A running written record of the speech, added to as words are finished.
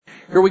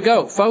Here we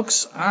go,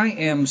 folks. I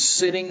am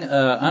sitting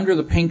under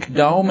the Pink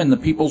Dome in the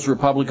People's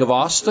Republic of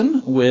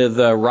Austin with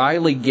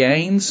Riley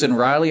Gaines. And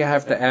Riley, I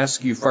have to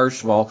ask you,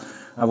 first of all,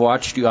 I've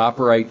watched you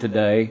operate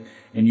today,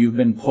 and you've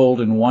been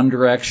pulled in one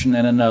direction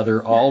and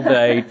another all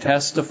day,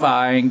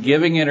 testifying,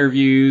 giving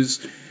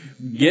interviews,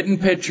 getting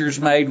pictures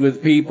made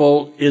with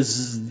people.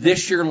 Is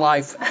this your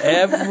life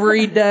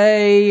every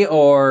day,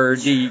 or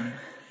do you...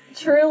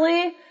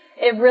 Truly,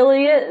 it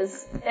really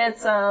is.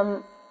 It's,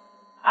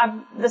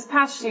 this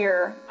past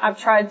year, I've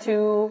tried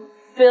to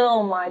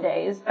fill my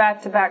days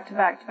back to back to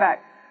back to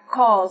back.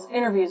 Calls,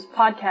 interviews,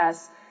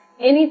 podcasts,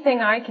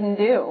 anything I can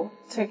do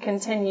to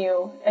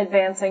continue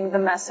advancing the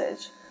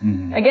message.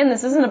 Mm-hmm. Again,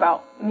 this isn't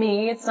about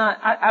me. It's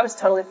not, I was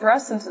totally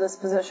thrust into this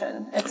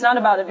position. It's not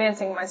about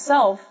advancing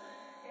myself.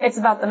 It's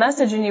about the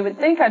message, and you would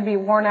think I'd be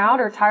worn out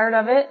or tired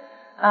of it.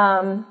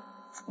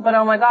 But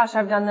oh my gosh,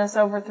 I've done this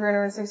over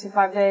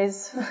 365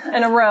 days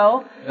in a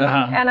row,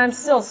 and I'm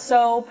still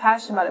so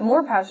passionate about it,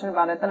 more passionate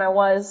about it than I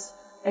was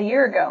a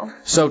year ago.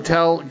 So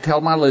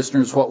tell my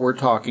listeners what we're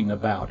talking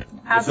about.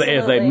 Absolutely.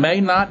 If they may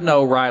not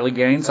know Riley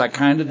Gaines, I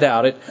kind of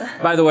doubt it.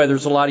 By the way,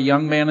 there's a lot of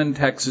young men in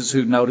Texas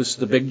who noticed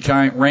the big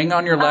giant ring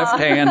on your left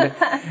hand,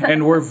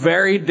 and we're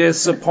very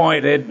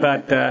disappointed,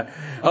 but...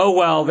 oh,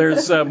 well,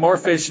 there's more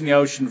fish in the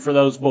ocean for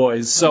those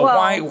boys. So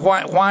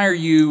why are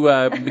you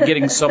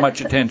getting so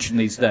much attention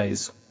these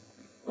days?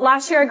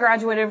 Last year I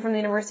graduated from the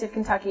University of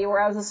Kentucky, where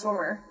I was a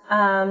swimmer.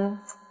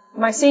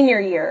 My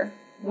senior year,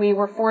 we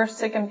were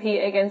forced to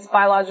compete against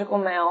biological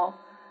male,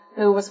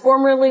 who was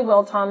formerly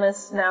Will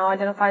Thomas, now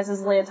identifies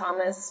as Leah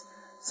Thomas.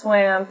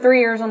 Swam 3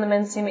 years on the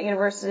men's team at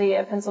University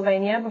of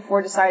Pennsylvania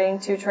before deciding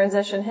to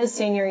transition his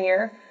senior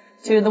year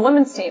to the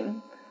women's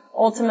team.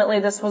 Ultimately,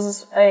 this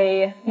was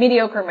a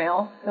mediocre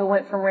male who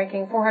went from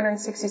ranking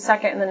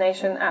 462nd in the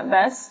nation at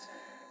best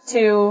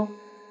to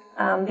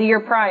the year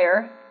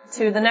prior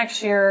to the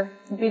next year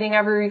beating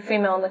every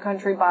female in the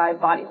country by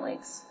body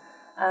lengths.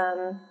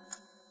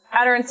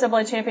 At our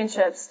NCAA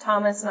championships,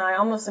 Thomas and I,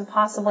 almost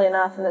impossibly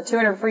enough, in the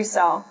 200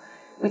 freestyle,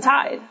 we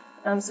tied.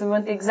 So we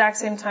went the exact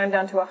same time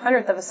down to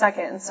 100th of a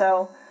second. And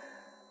so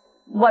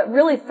what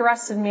really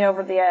thrusted me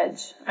over the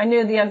edge, I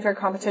knew the unfair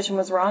competition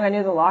was wrong. I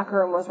knew the locker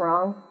room was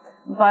wrong.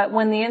 But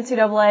when the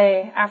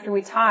NCAA, after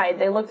we tied,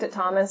 they looked at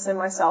Thomas and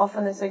myself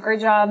and they said,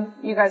 great job,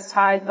 you guys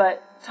tied,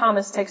 but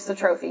Thomas takes the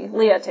trophy.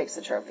 Leah takes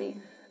the trophy.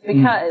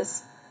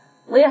 Because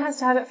Leah has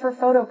to have it for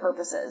photo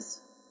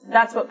purposes.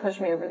 That's what pushed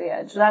me over the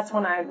edge. That's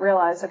when I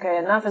realized, okay,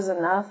 enough is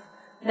enough.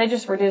 They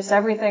just reduced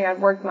everything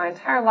I'd worked my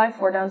entire life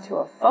for down to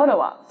a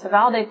photo op to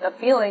validate the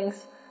feelings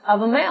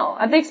of a male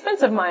at the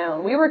expense of my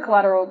own. We were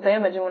collateral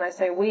damage, and when I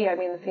say we, I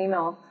mean the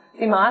female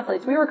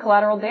athletes. We were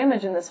collateral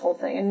damage in this whole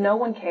thing, and no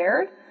one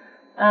cared.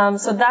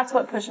 So that's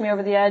what pushed me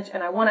over the edge,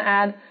 and I want to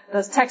add,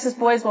 those Texas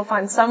boys will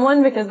find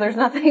someone, because there's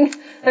nothing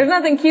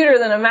cuter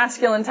than a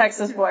masculine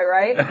Texas boy,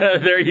 right?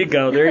 There you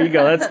go.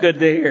 That's good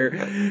to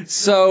hear.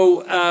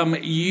 So,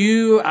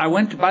 I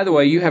went to, by the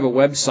way, you have a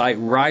website,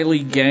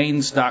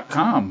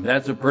 RileyGaines.com.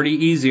 That's a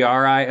pretty easy,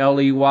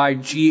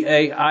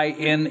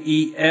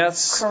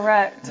 RileyGaines.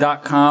 Correct.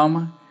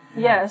 .com.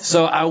 Yes.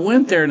 So I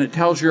went there, and it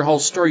tells your whole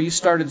story. You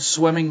started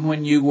swimming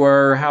when you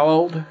were how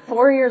old?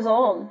 4 years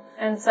old.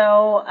 And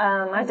so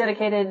I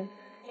dedicated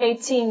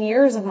 18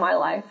 years of my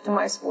life to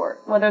my sport,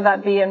 whether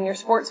that be in your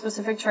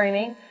sport-specific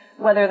training,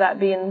 whether that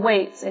be in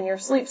weights, in your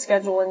sleep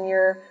schedule, in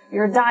your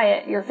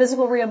diet, your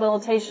physical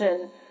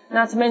rehabilitation,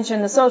 not to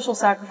mention the social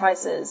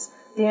sacrifices,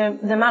 the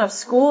amount of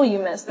school you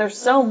miss. There's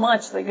so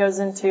much that goes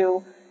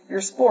into your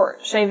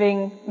sport,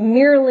 shaving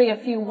merely a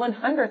few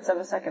 100ths of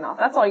a second off.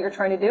 That's all you're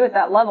trying to do at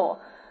that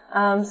level.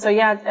 So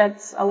yeah,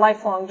 it's a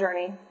lifelong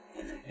journey.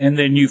 And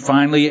then you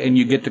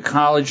get to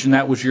college, and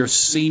that was your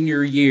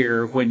senior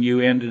year when you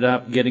ended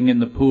up getting in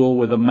the pool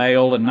with a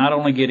male, and not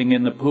only getting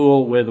in the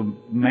pool with a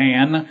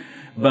man,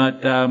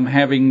 but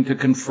having to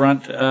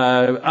confront,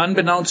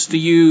 unbeknownst to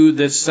you,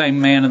 this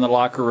same man in the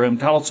locker room.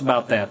 Tell us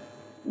about that.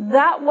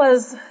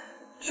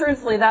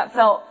 Truthfully, that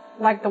felt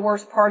like the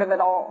worst part of it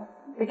all.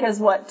 Because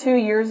 2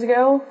 years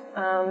ago,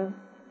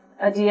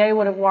 a DA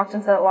would have walked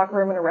into that locker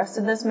room and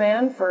arrested this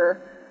man for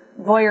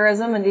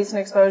voyeurism,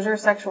 indecent exposure,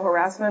 sexual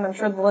harassment. I'm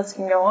sure the list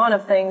can go on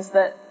of things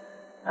that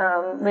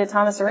Leah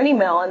Thomas or any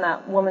male in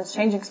that woman's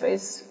changing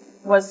space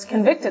was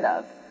convicted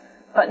of.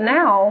 But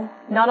now,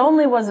 not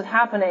only was it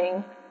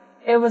happening,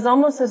 it was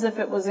almost as if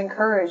it was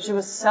encouraged. It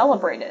was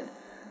celebrated.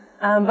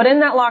 But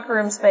in that locker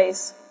room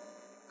space,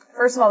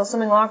 first of all, the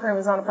swimming locker room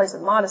is not a place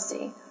of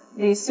modesty.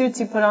 These suits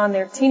you put on,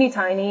 they're teeny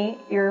tiny.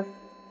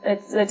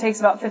 It takes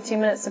about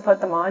 15 minutes to put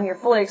them on. You're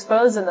fully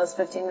exposed in those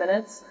 15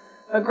 minutes.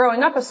 But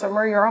growing up a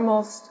swimmer, you're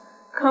almost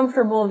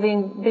comfortable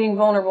being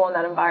vulnerable in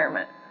that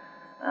environment.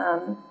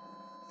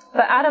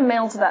 But add a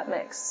male to that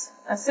mix.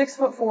 A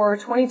 6'4",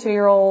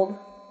 22-year-old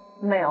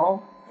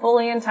male,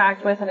 fully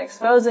intact with an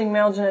exposing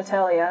male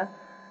genitalia.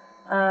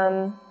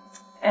 And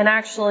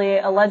actually,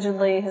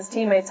 allegedly, his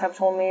teammates have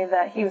told me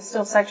that he was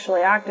still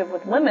sexually active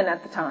with women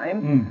at the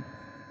time.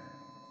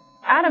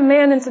 Add a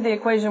man into the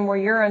equation where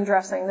you're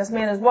undressing. This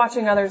man is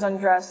watching others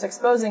undressed,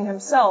 exposing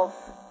himself.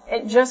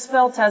 It just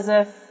felt as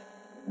if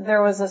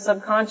there was a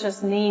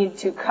subconscious need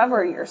to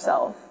cover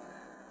yourself.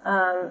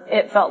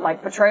 It felt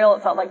like betrayal.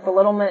 It felt like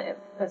belittlement.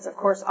 It's, of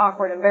course,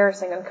 awkward,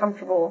 embarrassing,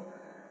 uncomfortable.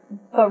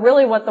 But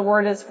really what the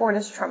word is for it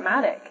is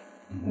traumatic.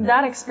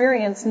 That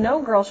experience,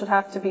 no girl should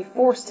have to be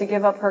forced to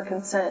give up her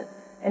consent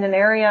in an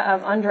area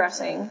of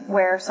undressing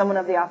where someone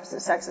of the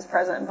opposite sex is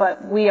present.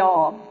 But we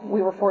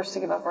were forced to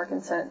give up our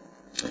consent.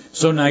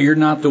 So now you're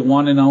not the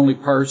one and only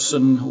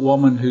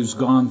woman who's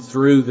gone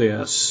through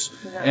this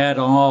at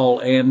all.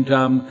 And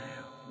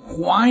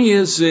why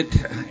is it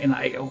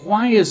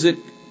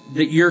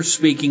that you're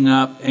speaking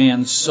up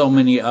and so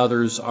many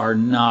others are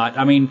not?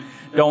 I mean,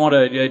 don't want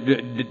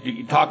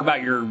to talk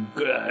about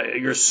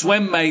your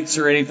swim mates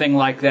or anything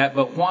like that,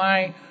 but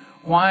why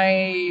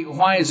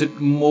is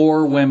it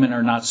more women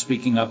are not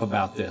speaking up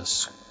about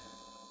this?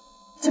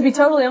 To be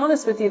totally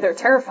honest with you, they're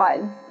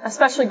terrified,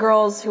 especially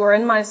girls who are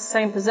in my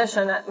same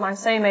position at my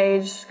same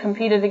age,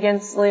 competed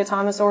against Lia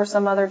Thomas or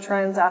some other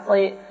trans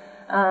athlete.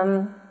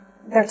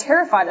 They're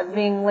terrified of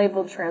being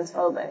labeled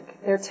transphobic.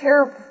 They're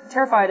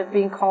terrified of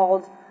being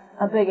called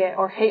a bigot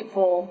or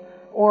hateful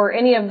or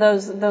any of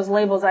those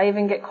labels. I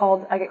get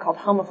called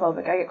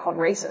homophobic. I get called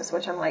racist,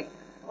 which I'm like,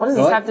 what does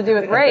this have to do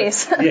with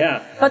race?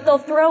 Yeah. But they'll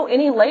throw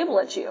any label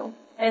at you.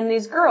 And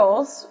these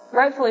girls,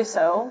 rightfully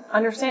so,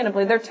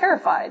 understandably, they're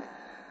terrified.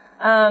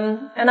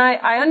 And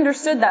I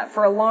understood that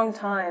for a long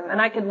time, and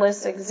I could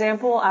list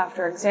example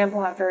after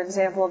example after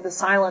example of the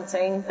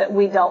silencing that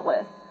we dealt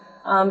with.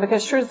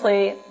 Because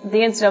truthfully, the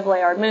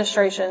NCAA, our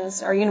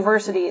administrations, our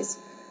universities,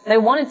 they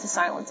wanted to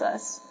silence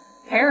us.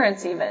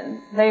 Parents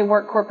even, they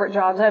work corporate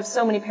jobs. I have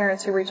so many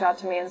parents who reach out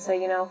to me and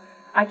say,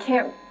 I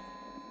can't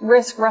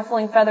risk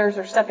ruffling feathers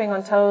or stepping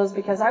on toes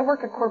because I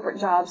work a corporate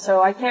job,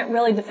 so I can't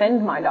really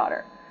defend my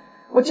daughter.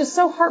 Which is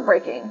so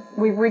heartbreaking.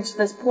 We've reached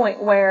this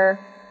point where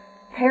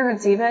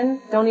parents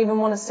even don't even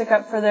want to stick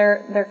up for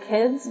their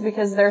kids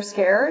because they're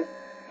scared.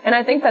 And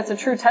I think that's a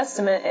true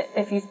testament.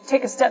 If you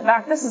take a step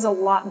back, this is a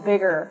lot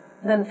bigger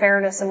than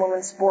fairness in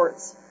women's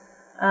sports.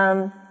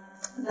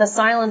 The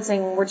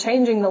silencing, we're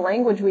changing the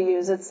language we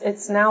use.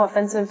 It's now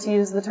offensive to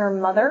use the term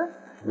mother.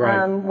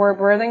 Right. We're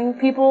birthing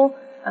people.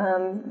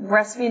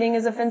 Breastfeeding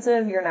is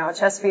offensive. You're now a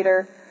chest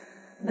feeder.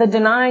 The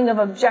denying of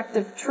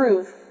objective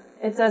truth,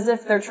 it's as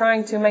if they're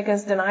trying to make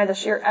us deny the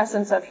sheer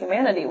essence of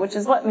humanity, which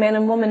is what man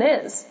and woman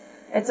is.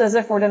 It's as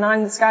if we're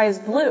denying the sky is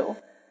blue.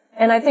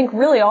 And I think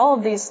really all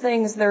of these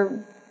things,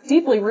 they're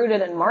deeply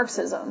rooted in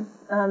Marxism.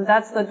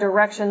 That's the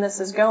direction this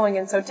is going.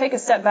 And so take a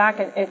step back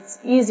and it's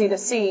easy to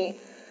see.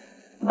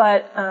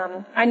 But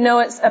I know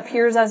it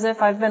appears as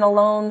if I've been a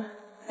lone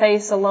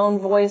face, a lone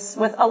voice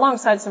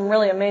alongside some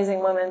really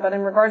amazing women. But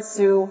in regards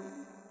to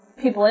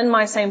people in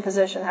my same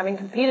position, having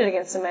competed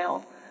against a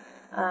male,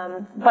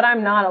 but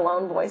I'm not a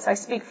lone voice. I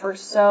speak for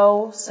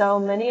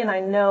so many, and I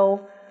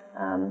know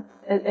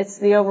it's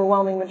the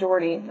overwhelming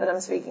majority that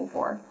I'm speaking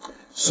for.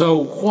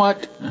 So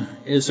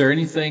is there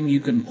anything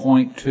you can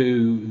point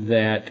to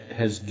that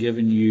has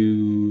given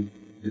you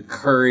the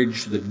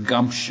courage, the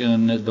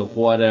gumption, the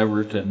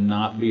whatever to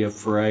not be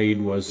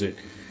afraid?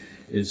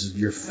 Is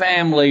your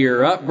family,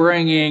 your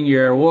upbringing,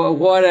 your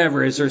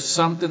whatever? Is there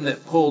something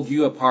that pulled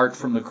you apart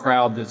from the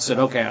crowd that said,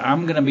 okay,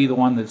 I'm going to be the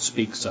one that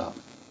speaks up?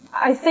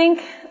 I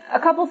think a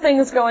couple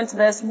things go into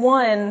this.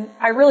 One,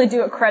 I really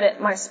do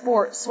accredit my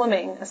sport,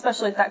 swimming,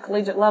 especially at that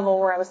collegiate level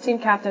where I was team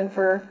captain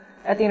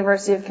at the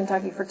University of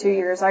Kentucky for 2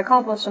 years. I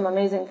accomplished some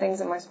amazing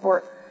things in my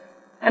sport.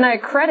 And I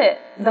credit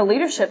the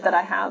leadership that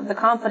I have, the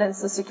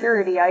confidence, the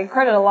security. I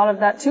credit a lot of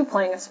that to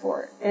playing a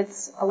sport.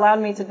 It's allowed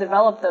me to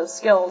develop those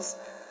skills.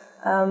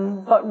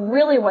 But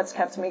really what's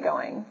kept me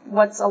going,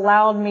 what's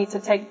allowed me to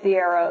take the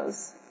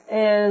arrows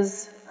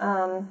is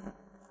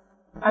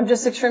I'm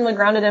just extremely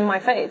grounded in my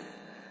faith.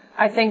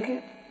 I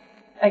think,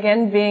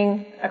 again,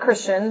 being a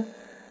Christian,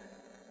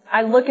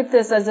 I look at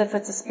this as if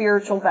it's a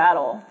spiritual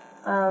battle.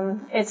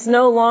 It's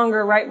no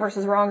longer right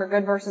versus wrong or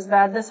good versus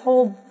bad. This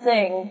whole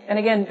thing, and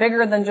again,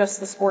 bigger than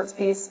just the sports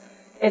piece,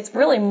 it's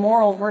really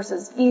moral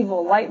versus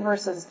evil, light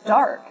versus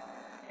dark.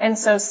 And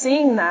so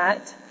seeing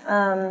that,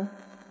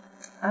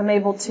 I'm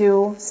able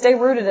to stay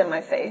rooted in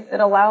my faith.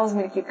 It allows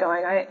me to keep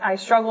going. I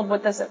struggled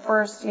with this at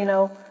first,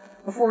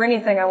 before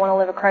anything, I want to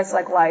live a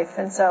Christ-like life.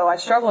 And so I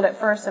struggled at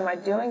first. Am I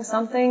doing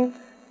something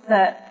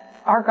that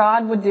our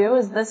God would do?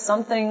 Is this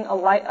something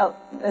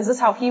is this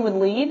how He would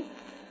lead?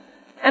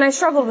 And I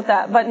struggled with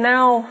that. But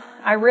now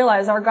I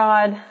realize our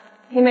God,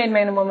 He made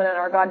man and woman, and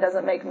our God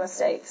doesn't make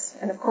mistakes.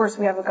 And of course,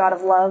 we have a God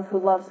of love who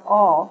loves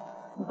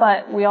all.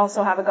 But we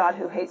also have a God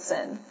who hates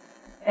sin.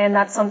 And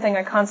that's something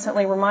I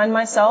constantly remind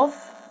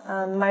myself.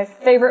 My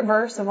favorite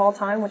verse of all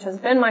time, which has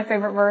been my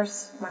favorite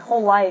verse my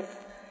whole life,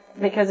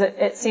 because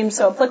it seems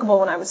so applicable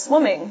when I was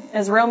swimming,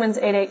 is Romans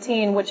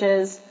 8:18, which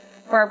is,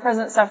 for our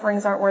present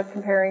sufferings aren't worth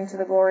comparing to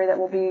the glory that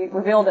will be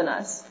revealed in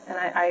us. And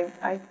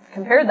I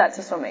compared that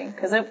to swimming,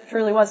 because it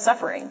truly was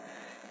suffering.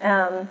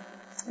 And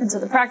so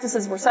the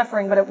practices were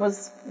suffering, but it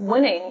was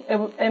winning.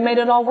 It made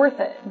it all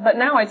worth it. But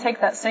now I take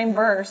that same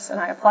verse and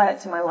I apply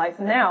it to my life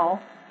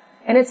now,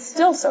 and it's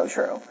still so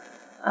true.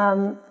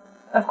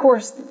 Of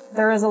course,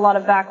 there is a lot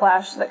of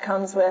backlash that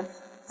comes with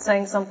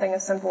saying something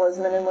as simple as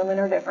men and women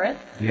are different.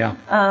 Yeah.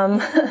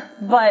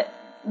 But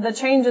the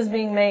changes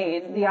being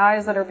made, the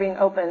eyes that are being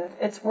opened,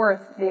 it's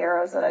worth the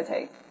arrows that I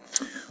take.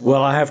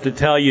 Well, I have to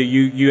tell you,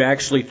 you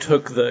actually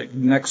took the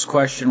next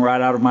question right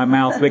out of my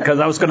mouth,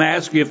 because I was going to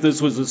ask you if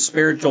this was a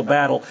spiritual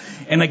battle.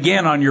 And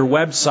again, on your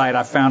website,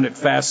 I found it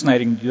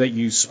fascinating that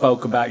you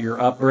spoke about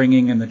your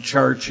upbringing in the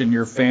church and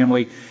your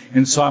family.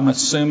 And so I'm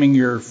assuming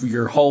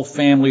your whole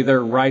family, they're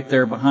right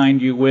there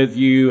behind you, with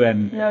you,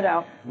 and no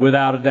doubt,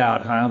 without a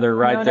doubt, huh? They're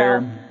right no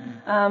there.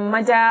 Doubt.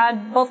 My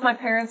dad, both my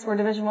parents were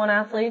Division I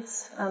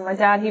athletes. My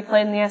dad, he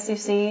played in the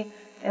SEC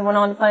and went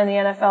on to play in the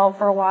NFL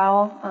for a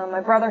while.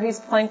 My brother, he's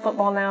playing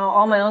football now.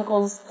 All my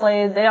uncles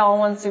played. They all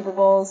won Super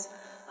Bowls.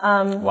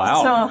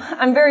 Wow. So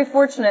I'm very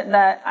fortunate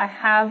that I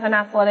have an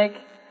athletic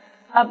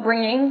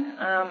upbringing.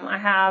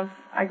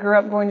 I grew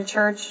up going to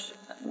church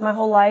my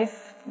whole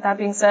life. That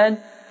being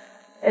said,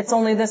 it's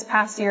only this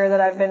past year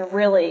that I've been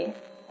really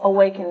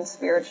awakened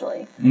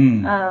spiritually.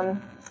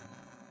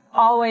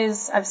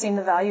 Always, I've seen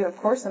the value, of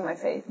course, in my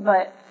faith,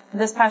 but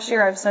this past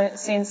year I've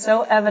seen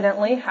so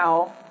evidently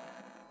how,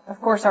 of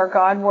course, our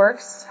God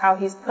works, how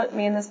He's put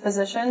me in this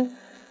position,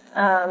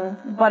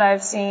 but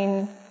I've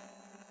seen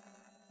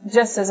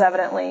just as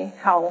evidently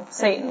how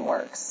Satan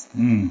works.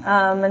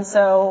 And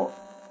so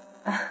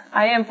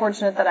I am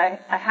fortunate that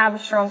I have a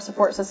strong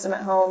support system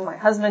at home. My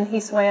husband, he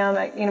swam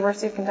at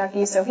University of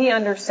Kentucky, so he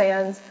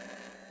understands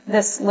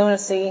this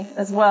lunacy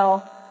as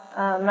well.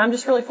 I'm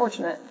just really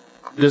fortunate.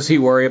 Does he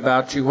worry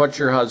about you? What's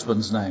your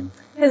husband's name?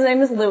 His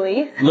name is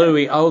Louis.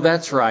 Louis. Oh,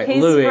 that's right.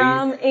 He's Louis.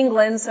 from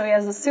England, so he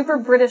has a super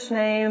British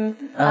name.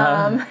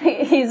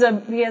 He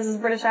has his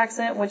British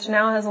accent, which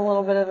now has a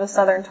little bit of a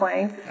southern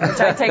twang, which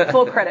I take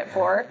full credit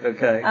for.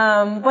 Okay.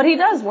 But he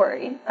does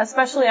worry,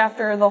 especially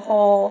after the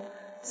whole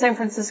San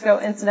Francisco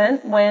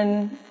incident,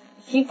 when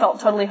he felt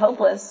totally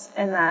hopeless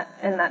in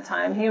that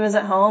time. He was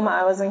at home,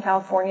 I was in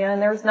California,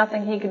 and there was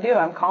nothing he could do.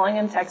 I'm calling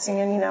him, texting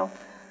him,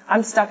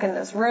 I'm stuck in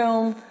this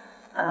room.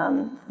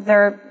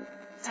 They're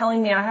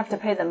telling me I have to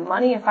pay them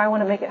money if I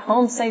want to make it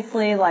home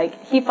safely.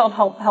 Like, he felt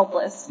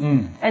helpless.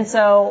 And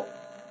so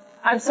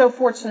I'm so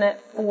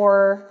fortunate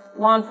for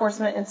law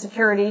enforcement and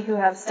security who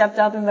have stepped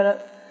up and been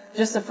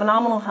just a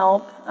phenomenal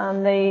help.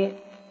 They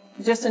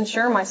just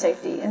ensure my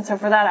safety. And so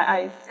for that,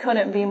 I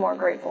couldn't be more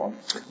grateful.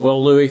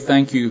 Well, Louis,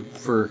 thank you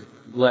for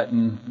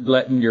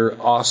letting your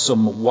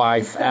awesome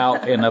wife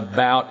out and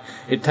about.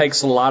 It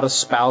takes a lot of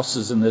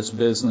spouses in this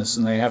business,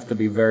 and they have to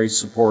be very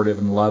supportive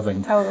and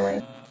loving.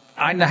 Totally.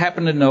 I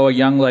happen to know a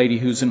young lady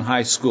who's in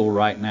high school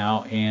right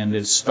now and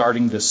is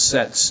starting to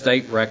set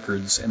state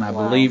records, and I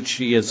believe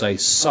she is a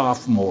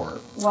sophomore.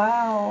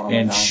 Wow.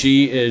 And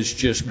she is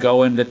just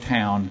going to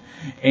town.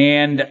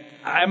 And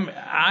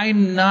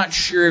I'm not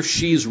sure if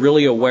she's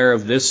really aware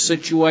of this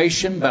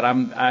situation, but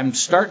I'm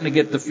starting to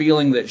get the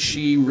feeling that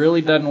she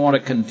really doesn't want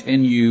to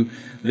continue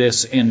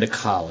this into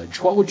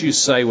college. What would you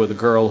say with a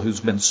girl who's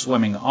been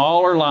swimming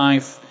all her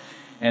life,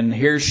 and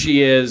here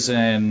she is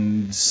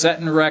and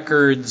setting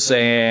records,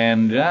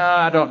 and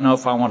I don't know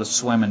if I want to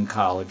swim in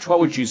college?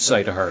 What would you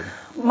say to her?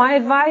 My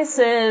advice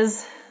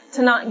is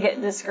to not get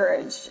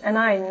discouraged. And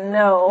I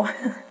know,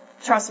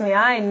 trust me,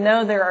 I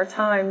know there are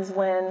times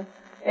when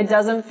it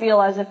doesn't feel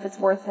as if it's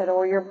worth it,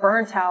 or you're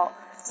burnt out.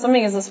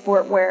 Swimming is a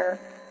sport where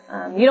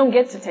you don't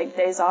get to take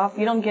days off.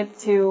 You don't get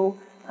to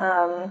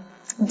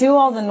do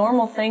all the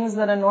normal things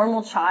that a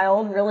normal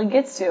child really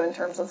gets to in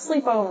terms of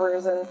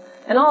sleepovers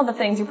and all the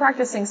things. You're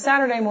practicing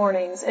Saturday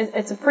mornings.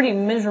 It's a pretty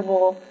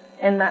miserable,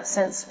 in that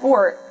sense,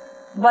 sport.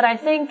 But I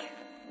think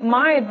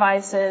my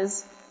advice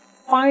is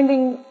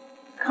finding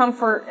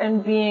comfort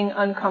in being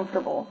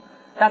uncomfortable.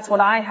 That's what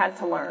I had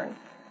to learn.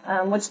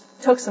 Which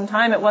took some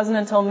time. It wasn't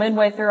until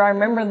midway through,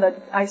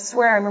 I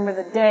swear I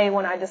remember the day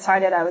when I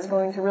decided I was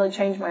going to really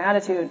change my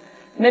attitude.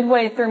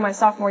 Midway through my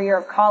sophomore year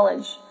of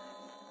college,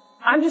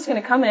 I'm just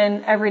going to come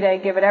in every day,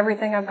 give it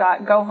everything I've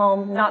got, go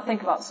home, not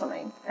think about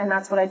swimming. And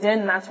that's what I did,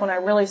 and that's when I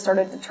really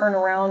started to turn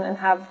around and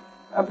have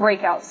a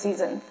breakout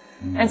season.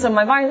 And so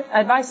my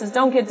advice is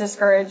don't get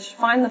discouraged.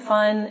 Find the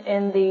fun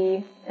in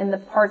the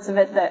parts of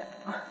it that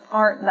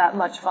aren't that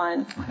much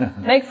fun.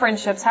 Make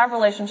friendships, have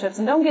relationships,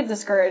 and don't get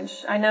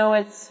discouraged. I know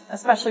it's,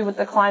 especially with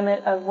the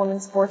climate of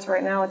women's sports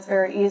right now, it's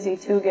very easy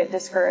to get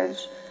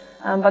discouraged.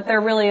 But there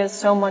really is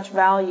so much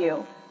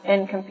value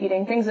in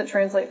competing, things that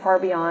translate far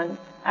beyond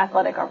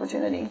athletic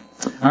opportunity.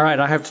 All right,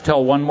 I have to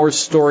tell one more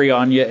story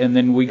on you, and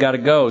then we got to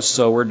go.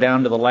 So we're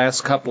down to the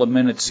last couple of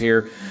minutes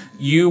here.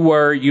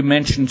 You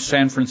mentioned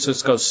San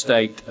Francisco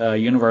State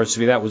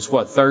University. That was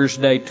what,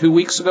 Thursday, 2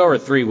 weeks ago or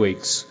 3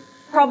 weeks?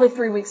 Probably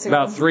 3 weeks ago.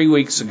 About 3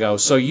 weeks ago.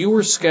 So you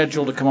were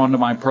scheduled to come onto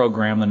my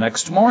program the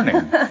next morning.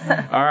 All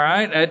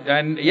right,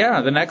 and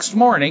the next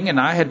morning, and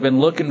I had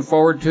been looking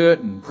forward to it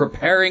and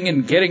preparing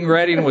and getting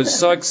ready and was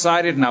so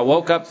excited, and I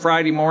woke up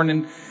Friday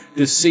morning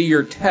to see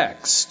your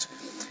text.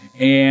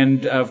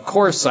 And, of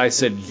course, I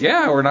said,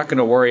 yeah, we're not going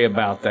to worry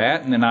about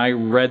that. And then I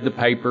read the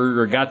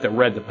paper,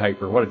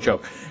 what a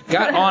joke.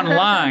 Got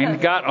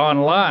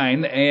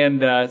online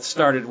and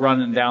started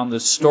running down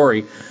this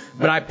story.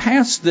 But I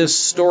passed this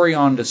story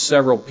on to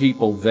several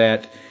people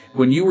that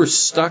when you were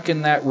stuck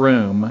in that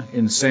room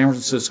in San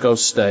Francisco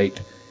State,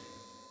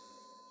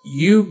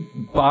 you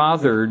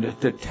bothered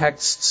to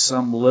text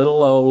some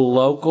little old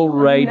local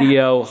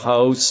radio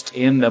host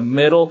in the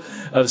middle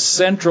of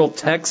Central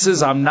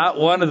Texas. I'm not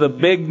one of the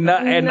big and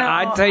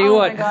I tell you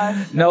what,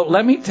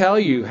 let me tell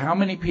you how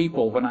many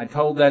people, when I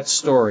told that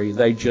story,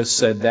 they just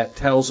said that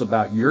tells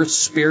about your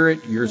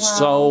spirit, your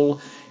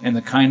soul, and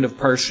the kind of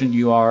person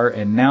you are.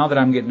 And now that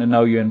I'm getting to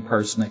know you in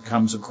person, it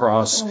comes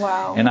across.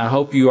 Wow. And I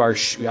hope you are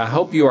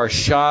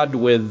shod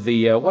with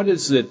the what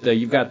is it?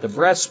 You've got the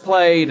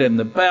breastplate and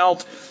the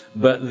belt.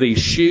 But the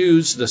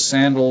shoes, the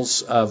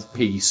sandals of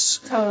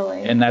peace.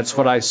 Totally. And that's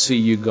what I see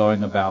you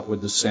going about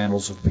with the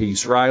sandals of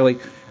peace. Riley,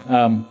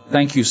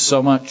 thank you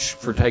so much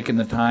for taking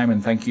the time,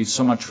 and thank you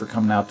so much for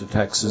coming out to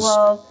Texas.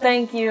 Well,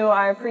 thank you.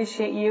 I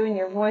appreciate you and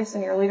your voice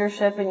and your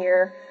leadership and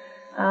your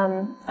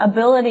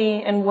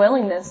ability and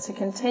willingness to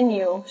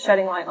continue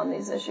shedding light on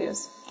these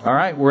issues. All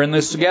right, we're in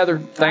this together.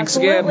 Thanks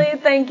again.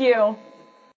 Absolutely. Thank you.